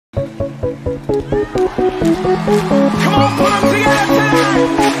Come on, put 'em together tonight.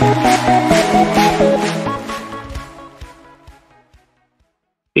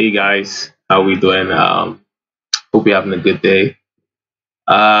 Hey guys, how we doing? Hope you're having a good day.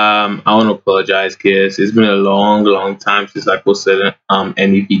 I want to apologize because it's been a long time since I posted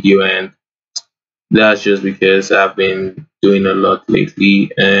any video, and that's just because I've been doing a lot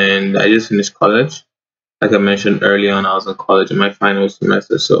lately, and I just finished college. Like I mentioned earlier on, I was in college in my final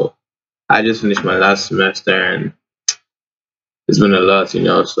semester, so I just finished my last semester, and it's been a lot,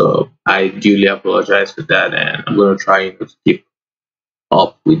 So I duly apologize for that, and I'm gonna try to keep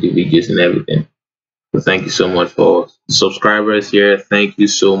up with the videos and everything. So thank you so much for the subscribers here. Thank you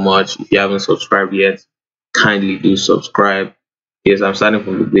so much. If you haven't subscribed yet, kindly do subscribe. Yes, I'm starting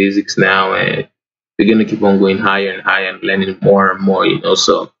from the basics now, and we're gonna keep on going higher and higher and learning more and more,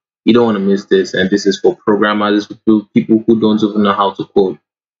 So you don't want to miss this. And this is for programmers, this is for people who don't even know how to code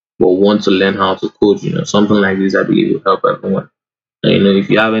but want to learn how to code. Something like this, I believe, will help everyone. And, if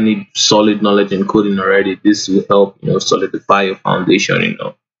you have any solid knowledge in coding already, this will help, solidify your foundation,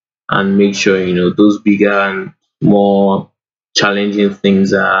 and make sure those bigger and more challenging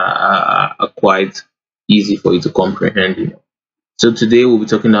things are quite easy for you to comprehend. So today we'll be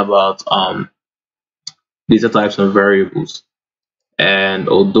talking about data types and variables, and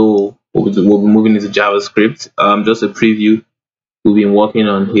although we'll be moving into JavaScript, just a preview, we've been working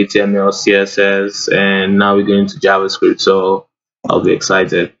on HTML, CSS, and now we're going to JavaScript, so I'll be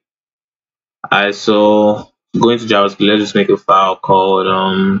excited. Alright, so going to JavaScript, let's just make a file called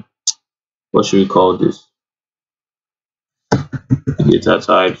what should we call this? Data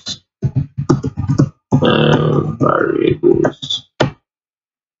types and variables.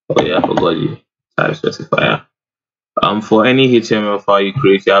 Oh yeah, I forgot the type specifier. For any HTML file you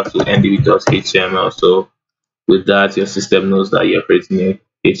create, you have to end it with .html. So with that, your system knows that you're creating a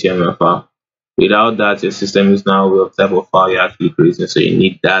HTML file. Without that, your system is now what type of file you're actually creating. So you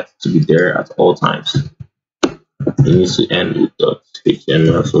need that to be there at all times. It needs to end with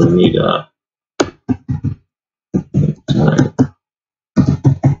 .html. So we need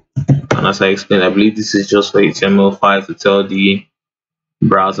and as I explained, I believe this is just for HTML5 to tell the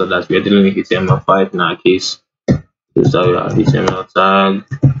browser that we are dealing with HTML5 in our case. So we have HTML tag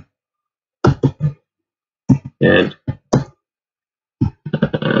and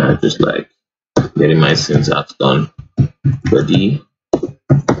just like getting my syntax done for the.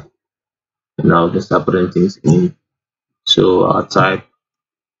 Now just start putting things in. So our type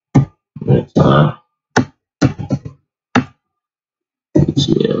with HTML,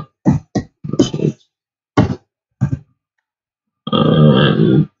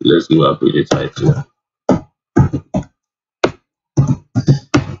 and let's give up with the title,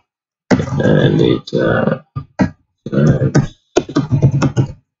 and it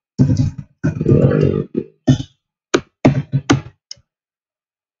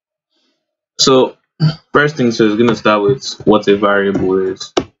so first thing, so it's gonna start with what a variable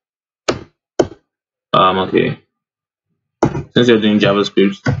is. Okay, since you're doing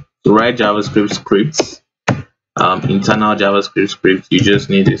JavaScript, to write JavaScript scripts, internal JavaScript scripts, you just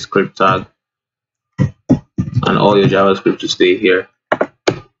need a script tag, and all your JavaScript to stay here.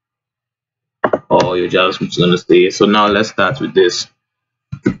 All your JavaScript is gonna stay here. So now let's start with this.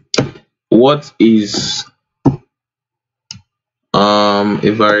 What is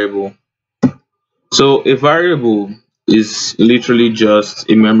a variable? So a variable is literally just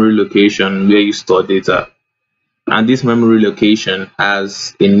a memory location where you store data, and this memory location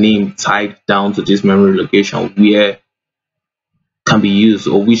has a name tied down to this memory location where can be used,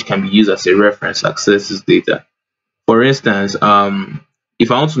 or which can be used as a reference to access this data. For instance, if I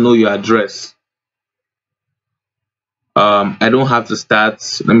want to know your address, I don't have to start.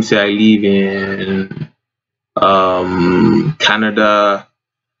 Let me say I live in Canada,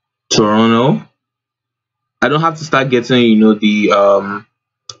 Toronto. I don't have to start getting the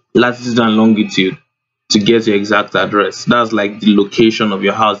latitude and longitude to get your exact address. That's like the location of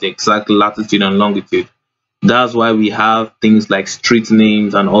your house, the exact latitude and longitude. That's why we have things like street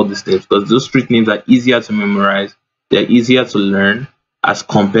names and all these things, because those street names are easier to memorize, they're easier to learn as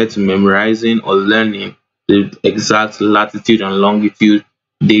compared to memorizing or learning the exact latitude and longitude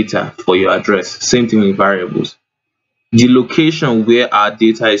data for your address. Same thing with variables. The location where our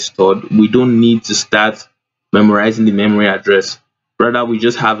data is stored, we don't need to start memorizing the memory address. Rather, we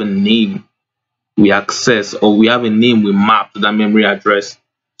just have a name we access, or we have a name we map to that memory address,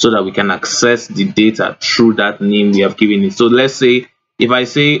 so that we can access the data through that name we have given it. So let's say if I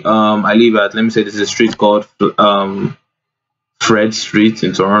say I live at, let me say this is a street called Fred Street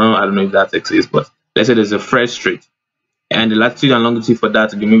in Toronto. I don't know if that exists, but let's say there's a Fred Street, and the latitude and longitude for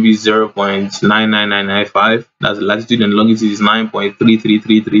that to be maybe 0.99995. That's the latitude, and longitude is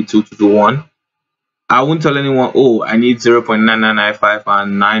 9.3333221. I won't tell anyone, oh, I need 0.9995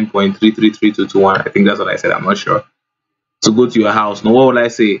 and 9.3333221. I think that's what I said. I'm not sure. To go to your house. Now, what would I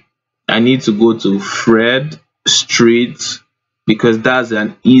say? I need to go to Fred Street, because that's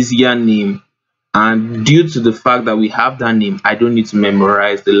an easier name. And due to the fact that we have that name, I don't need to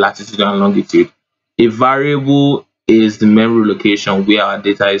memorize the latitude and longitude. A variable is the memory location where our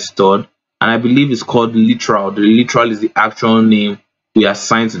data is stored, and I believe it's called literal. The literal is the actual name we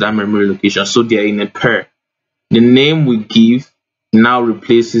assign to that memory location, so they are in a pair. The name we give now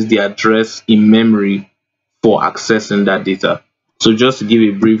replaces the address in memory for accessing that data. So just to give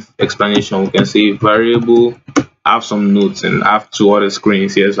a brief explanation, we can say variable. I have some notes and I have two other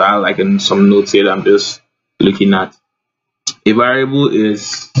screens here, so I have like some notes here that I'm just looking at. A variable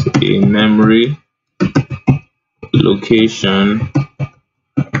is a memory location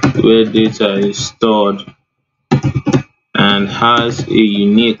where data is stored and has a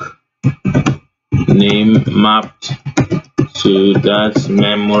unique name mapped to that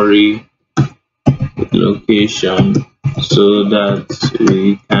memory location so that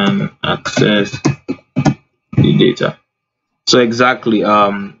we can access the data. So exactly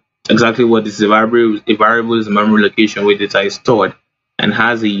what this is. A variable is a memory location where data is stored and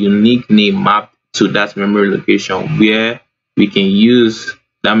has a unique name mapped to that memory location where we can use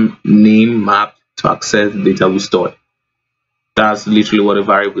that name map to access the data we stored. That's literally what a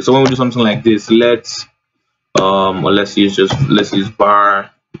variable is. So when we do something like this, let's use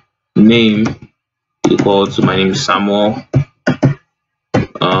var name equal to, my name is Samuel,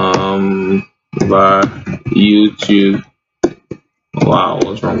 var YouTube. Wow,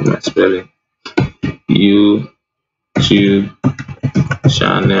 what's wrong with my spelling? YouTube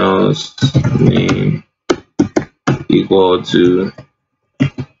channel's name equal to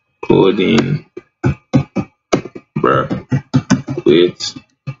coding with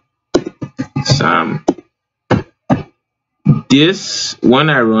Sam. This, when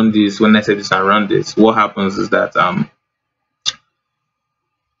I say this and run this, what happens is that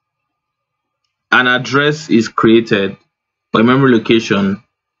an address is created by memory location.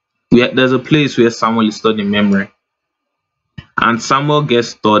 There's a place where Samuel is stored in memory, and Samuel gets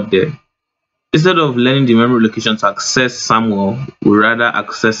stored there. Instead of learning the memory location to access Samuel, we rather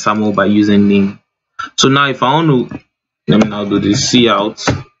access Samuel by using name. So now if I want to, let me now do this cout.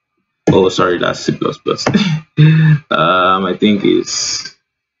 Oh, sorry, that's C++. I think it's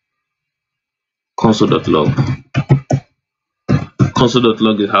console.log.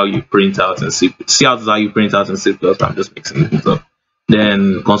 Console.log is how you print out in C. Cout is how you print out in C++. I'm just mixing things up.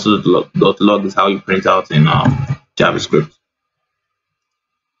 Then console.log is how you print out in JavaScript.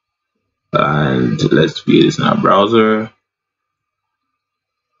 And let's view this in our browser.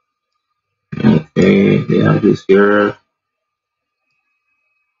 Okay, they have this here.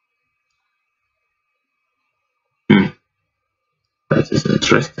 That is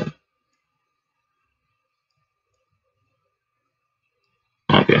interesting.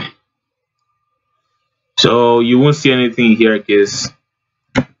 Okay, so you won't see anything here because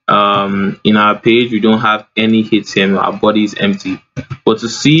in our page we don't have any HTML. Our body is empty. But to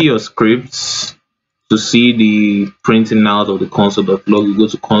see your scripts, to see the printing out of the console.log, you go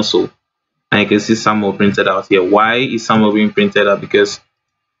to console and you can see Samuel printed out here. Why is Samuel being printed out? Because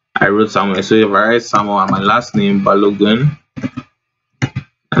I wrote Samuel. So if I write Samuel and my last name Balogun,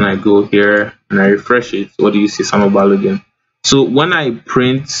 and I go here and I refresh it, what do you see? Samuel Balogun. So when I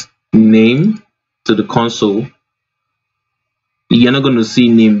print name to the console, you're not going to see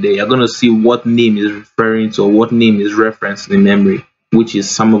name there. You're going to see what name is referring to or what name is referenced in the memory, which is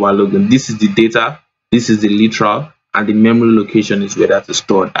Samuel Balogun. This is the data, this is the literal, and the memory location is where that is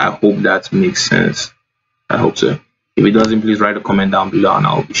stored. I hope that makes sense. I hope so. If it doesn't, please write a comment down below and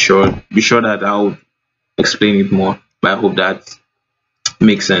I'll be sure that I'll explain it more. But I hope that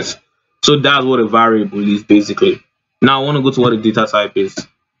makes sense. So that's what a variable is basically. Now I want to go to what a data type is.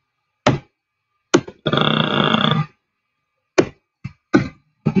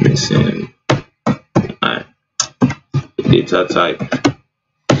 Missing data type.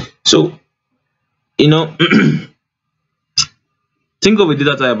 So think of a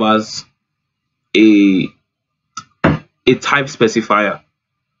data type as a type specifier.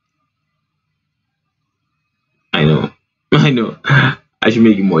 I know I should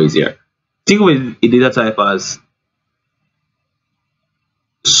make it more easier. Think of a data type as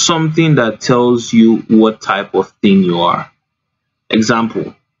something that tells you what type of thing you are.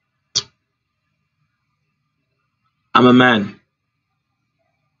 Example, I'm a man.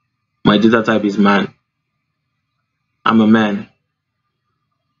 My data type is man. I'm a man.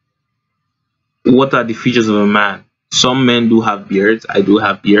 What are the features of a man? Some men do have beards. I do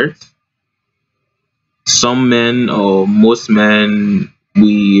have beards. Some men, or most men,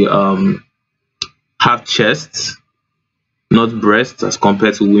 we have chests, not breasts, as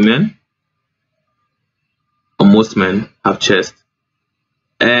compared to women. Or most men have chests,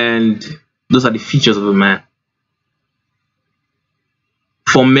 and those are the features of a man.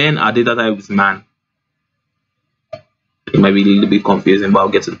 For men, our data type is man. It might be a little bit confusing, but I'll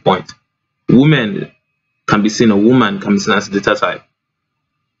get to the point. Women can be seen, a woman can be seen as a data type.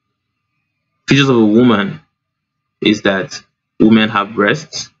 Features of a woman is that women have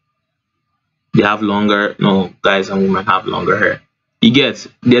breasts, they have longer, no, guys and women have longer hair. You get,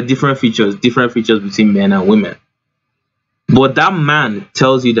 there are different features between men and women. But that man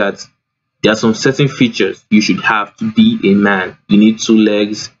tells you that there are some certain features you should have to be a man. You need 2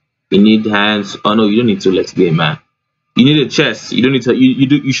 legs, you need hands. Oh no, you don't need 2 legs to be a man. You need a chest. You don't need to.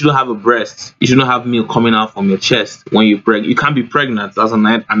 You shouldn't have a breast. You shouldn't have milk coming out from your chest when you're pregnant. You can't be pregnant. That's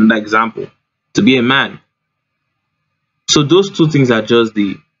another example. To be a man. So those 2 things are just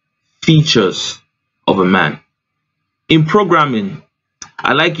the features of a man. In programming,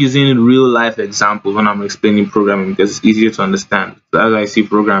 I like using real life examples when I'm explaining programming because it's easier to understand. As I see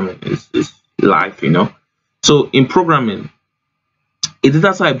programming is life, you know. So in programming, a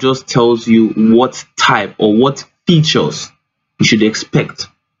data type just tells you what type or what features you should expect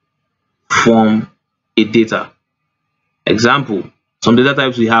from a data. Example, some data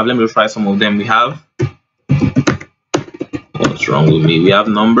types we have, let me try some of them. We have, what's wrong with me? We have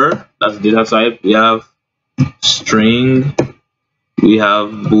number, that's data type. We have string, we have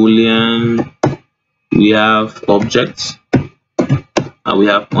boolean, we have objects, and we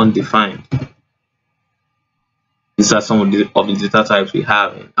have undefined. These are some of the data types we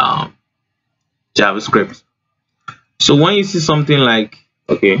have in JavaScript. So when you see something like,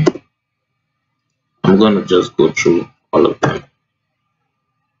 okay, I'm gonna just go through all of them.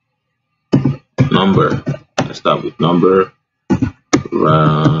 Number, let's start with number,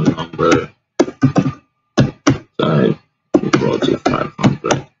 number type equal to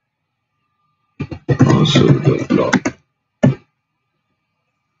 500. Also the block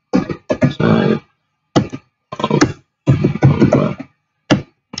type of number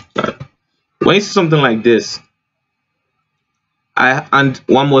type. When you see something like this, and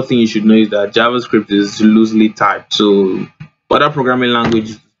one more thing you should know is that JavaScript is loosely typed. So other programming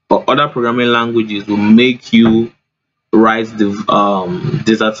languages will make you write the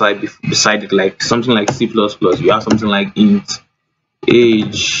data type beside it, like something like C++. You have something like int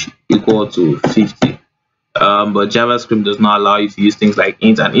age equal to 50. But JavaScript does not allow you to use things like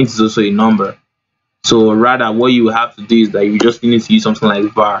int, and int is also a number. So rather, what you have to do is that you just need to use something like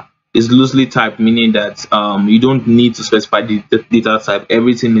var. It's loosely typed, meaning that you don't need to specify the data type.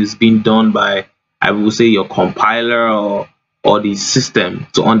 Everything is being done by, I will say, your compiler or the system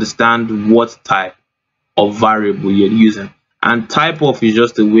to understand what type of variable you're using. And type of is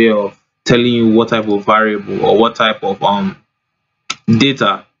just a way of telling you what type of variable or what type of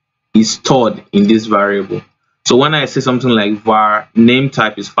data is stored in this variable. So when I say something like var name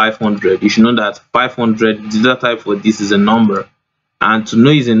type is 500, you should know that 500 data type for this is a number. And to know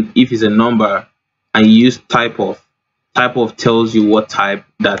if it's a number and you use type of tells you what type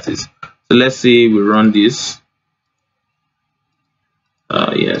that is. So let's say we run this.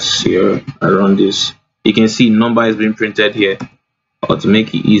 Yes, here I run this. You can see number is being printed here. Or to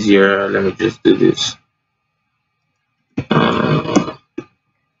make it easier, let me just do this.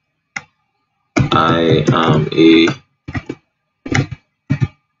 I am a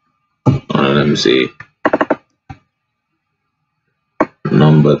let me say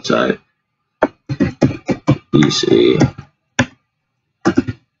number type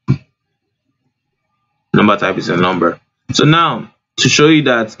is a number. So now, to show you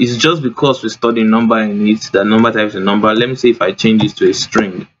that it's just because we study number in it that number type is a number, let me say if I change this to a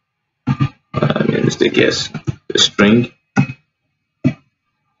string. I made a mistake, yes, a string.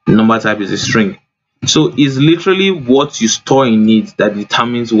 Number type is a string. So it's literally what you store in it that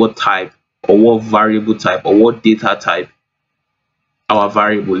determines what type or what variable type or what data type our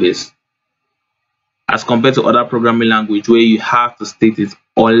variable is, as compared to other programming language where you have to state it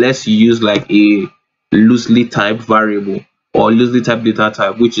unless you use like a loosely typed variable or loosely typed data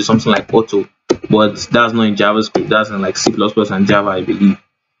type, which is something like auto, but that's not in JavaScript. That's in like C++ and Java, I believe.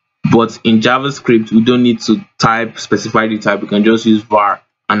 But in JavaScript, we don't need to specify the type. We can just use var,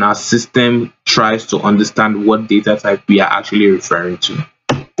 and our system tries to understand what data type we are actually referring to.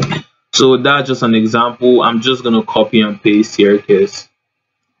 So that's just an example. I'm just going to copy and paste here because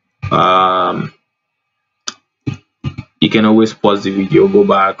You can always pause the video, go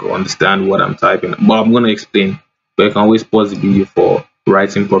back, or understand what I'm typing. But I'm going to explain. But you can always pause the video for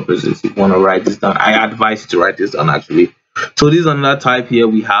writing purposes if you want to write this down. I advise you to write this down actually. So this is another type here.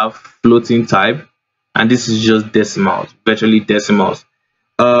 We have floating type, and this is just decimals, virtually decimals.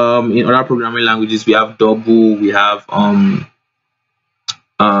 In other programming languages, we have double, we have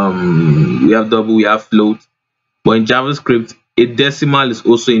double, we have float. But in JavaScript, a decimal is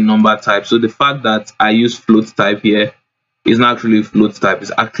also a number type. So the fact that I use float type here is not actually a float type,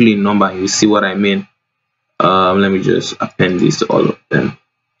 it's actually a number. You see what I mean? Let me just append this to all of them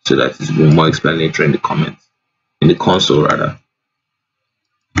so that it's a bit more explanatory in the comments, in the console rather.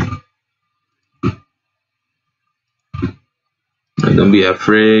 Don't be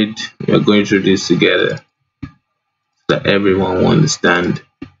afraid. We are going through this together so that everyone will understand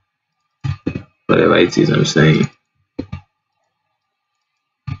whatever it is I'm saying.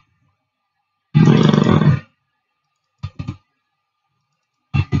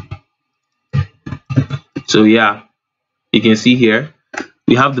 So yeah, you can see here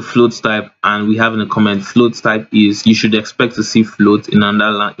we have the float type, and we have in the comment float type is, you should expect to see float in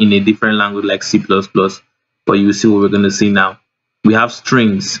a different language like C++, but you will see what we're going to see now. We have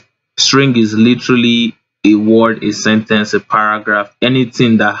strings. String is literally a word, a sentence, a paragraph,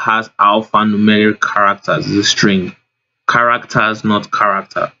 anything that has alphanumeric characters is a string. Characters, not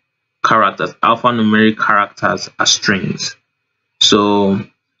character. Characters, alphanumeric characters are strings. So,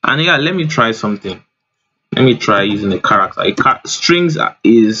 and yeah, let me try something. Let me try using a character. A string is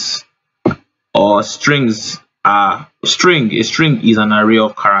an array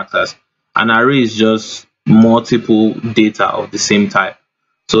of characters. An array is just multiple data of the same type.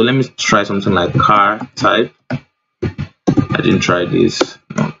 So let me try something like car type. I didn't try this.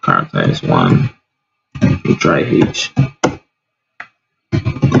 No, character is 1. Let me try H.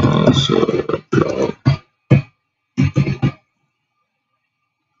 Also plug.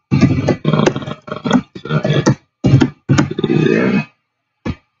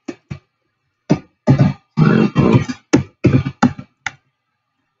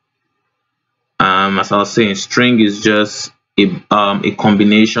 As I was saying, string is just a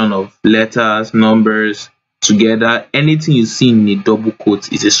combination of letters, numbers together. Anything you see in a double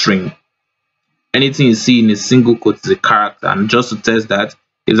quote is a string. Anything you see in a single quote is a character. And just to test that,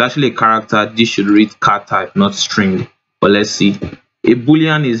 it's actually a character. This should read car type, not string. But let's see. A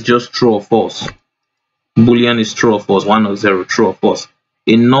boolean is just true or false. Boolean is true or false, 1 or 0, true or false.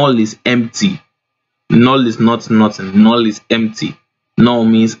 A null is empty. Null is not nothing. Null is empty. Null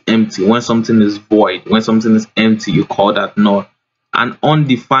means empty. When something is void, when something is empty, you call that null. And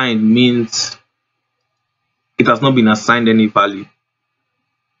undefined means it has not been assigned any value.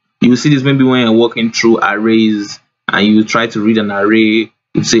 You will see this maybe when you're walking through arrays and you try to read an array,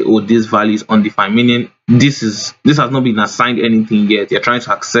 you say, oh, this value is undefined, meaning this has not been assigned anything yet. You're trying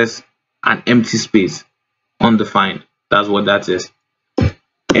to access an empty space, undefined. That's what that is.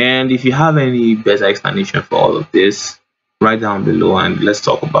 And if you have any better explanation for all of this, write down below and let's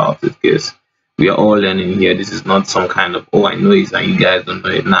talk about it, because we are all learning here. This is not some kind of, oh, I know it and you guys don't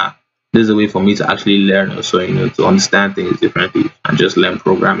know it. Nah, this is a way for me to actually learn also, to understand things differently and just learn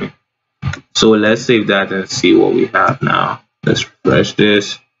programming. So let's save that and see what we have now. Let's refresh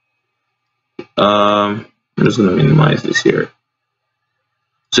this. I'm just going to minimize this here.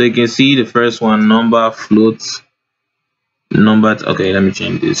 So you can see the first one, number, float, number. Okay, let me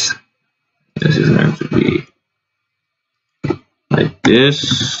change this. This is going to be like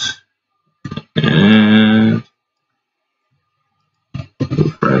this, and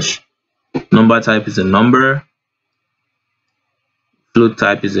refresh. Number type is a number, float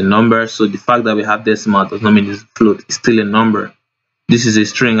type is a number. So the fact that we have decimal does not mean it's float, it's still a number. This is a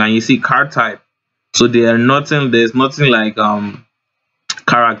string. And you see car type, so there's nothing like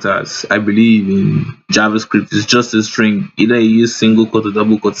characters, I believe, in JavaScript. It's just a string. Either you use single quote or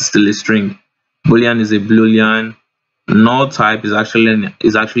double quote, it's still a string. Boolean is a boolean. Null type is actually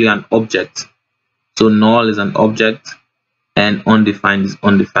an object. So null is an object and undefined is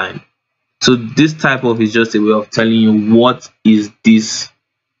undefined. So this type of is just a way of telling you what is this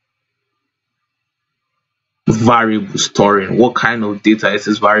variable storing, what kind of data is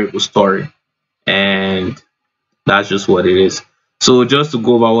this variable storing, and that's just what it is. So just to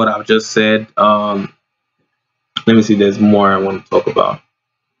go over what I've just said, let me see, there's more I want to talk about.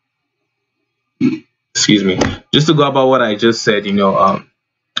 Excuse me. Just to go about what I just said, a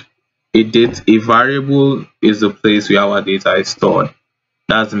variable is the place where our data is stored.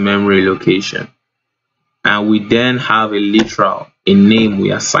 That's the memory location. And we then have a literal, a name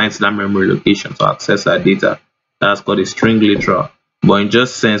we assign to that memory location to access that data. That's called a string literal. But in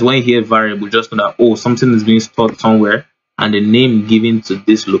just sense, when you hear variable, just know that, oh, something is being stored somewhere and the name given to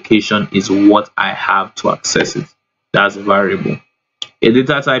this location is what I have to access it. That's a variable. A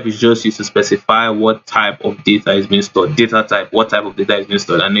data type is just used to specify what type of data is being stored. Data type, what type of data is being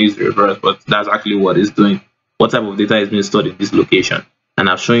stored. I know it's reverse, but that's actually what it's doing. What type of data is being stored in this location? And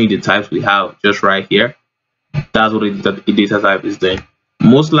I've shown you the types we have just right here. That's what a data type is doing.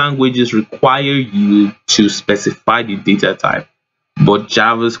 Most languages require you to specify the data type, but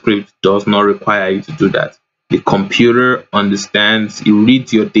JavaScript does not require you to do that. The computer understands, it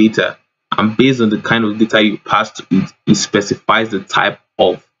reads your data, and based on the kind of data you pass to it, it specifies the type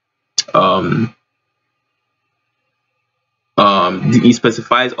of it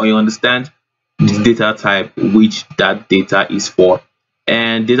specifies, or you understand the data type which that data is for.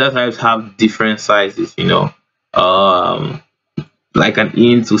 And data types have different sizes, you know, like an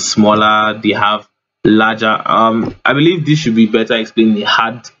int to smaller, they have larger. I believe this should be better explained in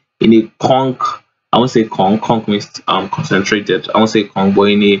a conc. I won't say conc means concentrated. I won't say conc, but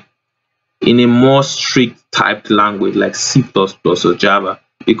in a more strict typed language like C++ or Java,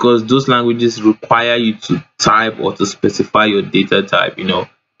 because those languages require you to type or to specify your data type, you know.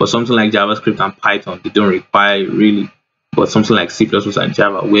 But something like JavaScript and Python, they don't require it really. But something like C++ and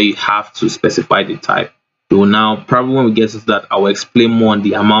Java, where you have to specify the type. So now, probably when we get to that, I will explain more on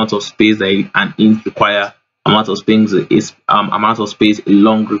the amount of space that an int require, amount of space a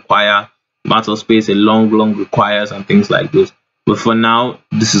long require, amount of space a long requires, and things like those. But for now,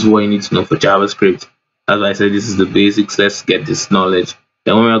 this is what you need to know for JavaScript. As I said, this is the basics. Let's get this knowledge.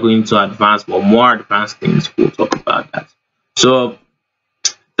 Then when we are going to advanced or more advanced things, we'll talk about that. So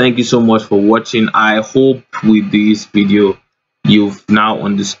thank you so much for watching. I hope with this video you've now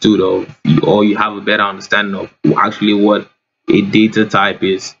understood or you have a better understanding of actually what a data type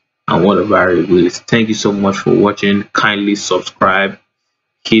is and what a variable is. Thank you so much for watching. Kindly subscribe,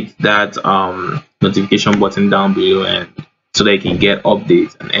 hit that notification button down below, and so that you can get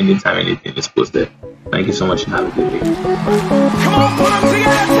updates and anytime anything is posted. Thank you so much and have a good day. Come on,